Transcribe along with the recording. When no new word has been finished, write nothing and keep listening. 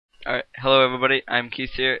Alright, hello everybody, I'm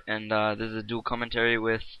Keith here, and this is a dual commentary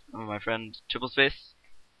with my friend TriplespaceCSS.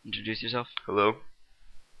 Introduce yourself. Hello.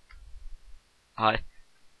 Hi.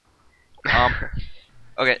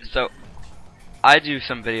 Okay, so I do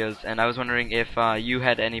some videos, and I was wondering if you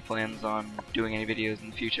had any plans on doing any videos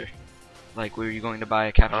in the future. Like, were you going to buy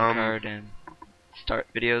a capture card and start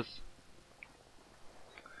videos?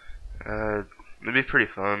 It'd be pretty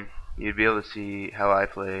fun. You'd be able to see how I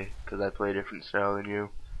play, because I play a different style than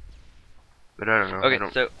you. But I don't know. Okay, I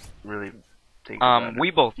don't so really think about we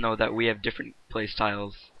it. both know that we have different play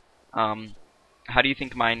styles. How do you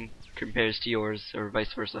think mine compares to yours, or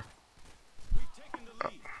vice versa?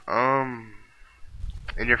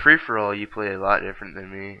 In your free-for-all, you play a lot different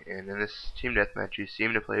than me, and in this team deathmatch, you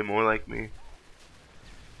seem to play more like me.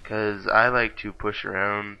 Because I like to push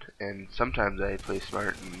around, and sometimes I play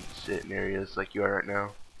smart and sit in areas like you are right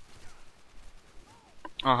now.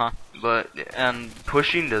 But And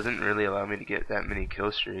pushing doesn't really allow me to get that many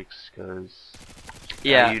kill streaks, because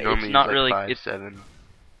yeah, you normally it's not use like really 5, 7.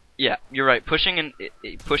 Yeah, you're right. Pushing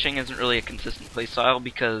isn't really a consistent play style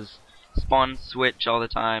because spawns switch all the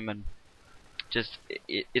time, and just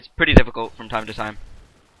it's pretty difficult from time to time.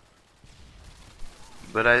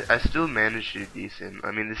 But I still managed to do decent.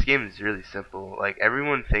 I mean, this game is really simple. Like,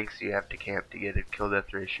 everyone thinks you have to camp to get a kill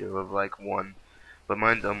death ratio of like 1, but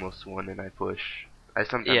mine's almost 1 and I push. I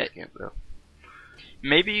sometimes camp though.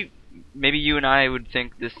 Maybe you and I would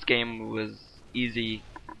think this game was easy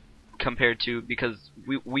compared to, because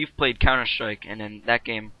we've played Counter-Strike, and in that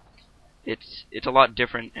game it's a lot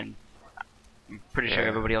different, and I'm pretty sure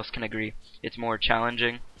everybody else can agree it's more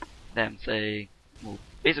challenging than, say, well,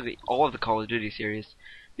 basically all of the Call of Duty series,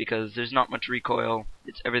 because there's not much recoil.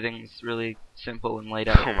 Everything's really simple and laid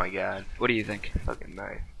out. Oh my god. What do you think? Fucking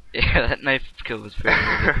knife. Yeah, that knife kill was very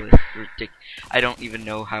ridiculous. I don't even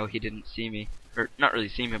know how he didn't see me, or not really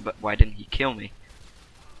see me, but why didn't he kill me?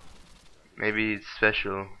 Maybe it's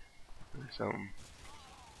special or something.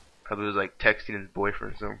 Probably was like texting his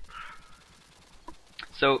boyfriend or something.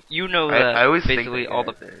 So you know that I always basically think all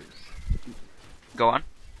the go on.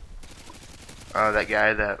 That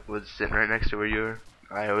guy that was sitting right next to where you were.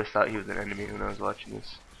 I always thought he was an enemy when I was watching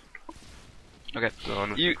this. Okay.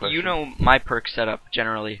 You You know my perk setup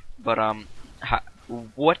generally, but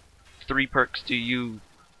what 3 perks do you,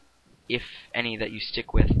 if any, that you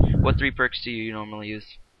stick with? What 3 perks do you normally use?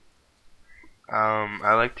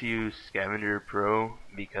 I like to use Scavenger Pro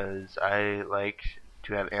because I like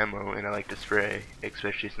to have ammo and I like to spray,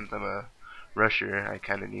 especially since I'm a rusher. I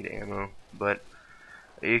kind of need ammo, but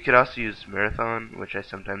you could also use Marathon, which I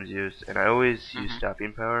sometimes use, and I always use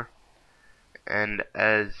Stopping Power. And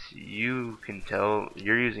as you can tell,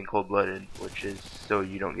 you're using Cold-Blooded, which is so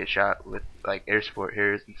you don't get shot with like air support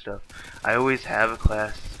hairs and stuff. I always have a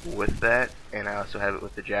class with that, and I also have it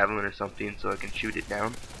with the Javelin or something so I can shoot it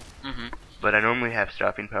down. But I normally have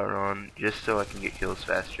Stopping Power on just so I can get kills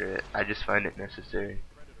faster. I just find it necessary.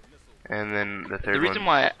 And then the third The reason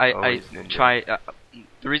one's why I always Ninja. try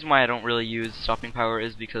the reason why I don't really use Stopping Power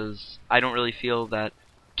is because I don't really feel that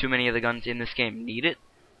too many of the guns in this game need it,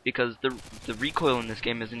 because the recoil in this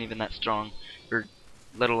game isn't even that strong, or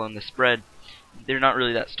let alone the spread. They're not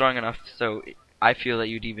really that strong enough, so I feel that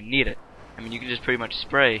you'd even need it. I mean, you can just pretty much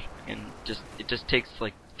spray, and it just takes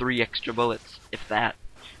like 3 extra bullets, if that.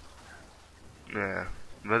 Yeah.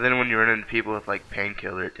 But then when you run into people with like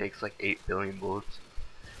Painkiller, it takes like 8 billion bullets.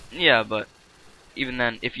 Yeah, but even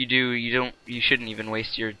then, if you do, you shouldn't even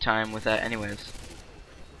waste your time with that anyways.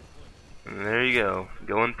 And there you go,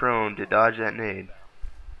 going prone to dodge that nade.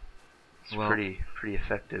 It's Well, pretty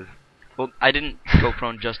effective. Well, I didn't go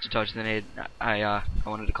prone just to dodge the nade. I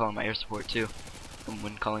wanted to call in my air support too. And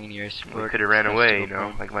when calling in your air support, You could have ran away, you know,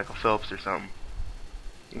 prone. like Michael Phelps or something.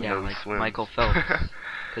 Even Yeah, though he like swims. Michael Phelps,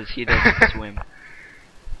 because he doesn't swim.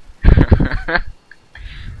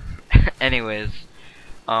 Anyways,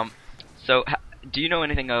 so do you know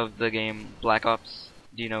anything of the game Black Ops?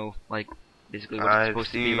 Do you know, like, basically what it's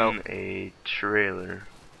supposed to be about? I've seen a trailer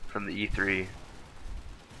from the E3.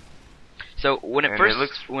 So when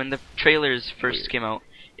when the trailers first weird. came out,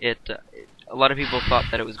 a lot of people thought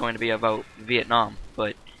that it was going to be about Vietnam,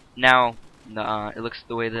 but now it looks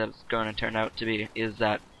the way that it's going to turn out to be is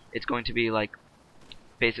that it's going to be like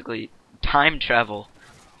basically time travel,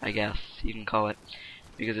 I guess you can call it,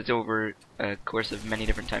 because it's over a course of many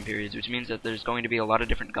different time periods, which means that there's going to be a lot of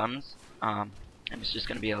different guns, and it's just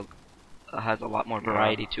going to be has a lot more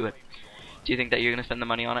variety to it. Do you think that you're going to spend the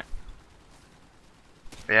money on it?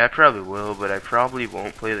 Yeah, I probably will, but I probably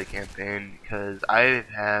won't play the campaign because I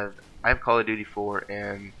have Call of Duty 4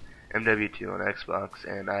 and MW2 on Xbox,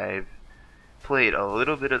 and I've played a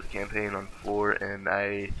little bit of the campaign on 4, and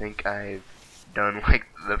I think I've done like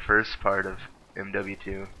the first part of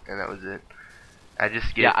MW2, and that was it. I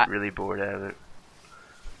just get Yeah, really bored out of it.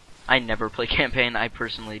 I never play campaign. I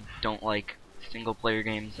personally don't like single player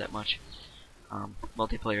games that much.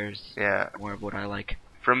 Multiplayer is Yeah, more of what I like.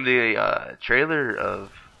 from the trailer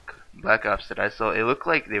of Black Ops that I saw, it looked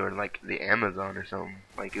like they were like the Amazon or something.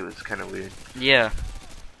 Like it was kind of weird. Yeah,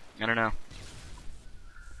 I don't know.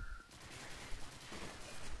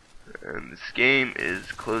 And this game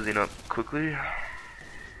is closing up quickly.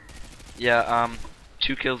 Yeah,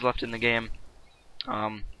 2 kills left in the game.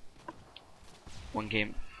 1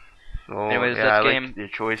 game. So Anyways, yeah, that's I game. like your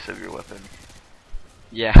choice of your weapon.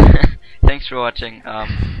 Yeah. Thanks for watching.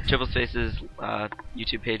 Triplespace's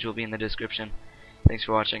YouTube page will be in the description. Thanks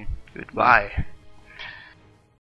for watching. Goodbye.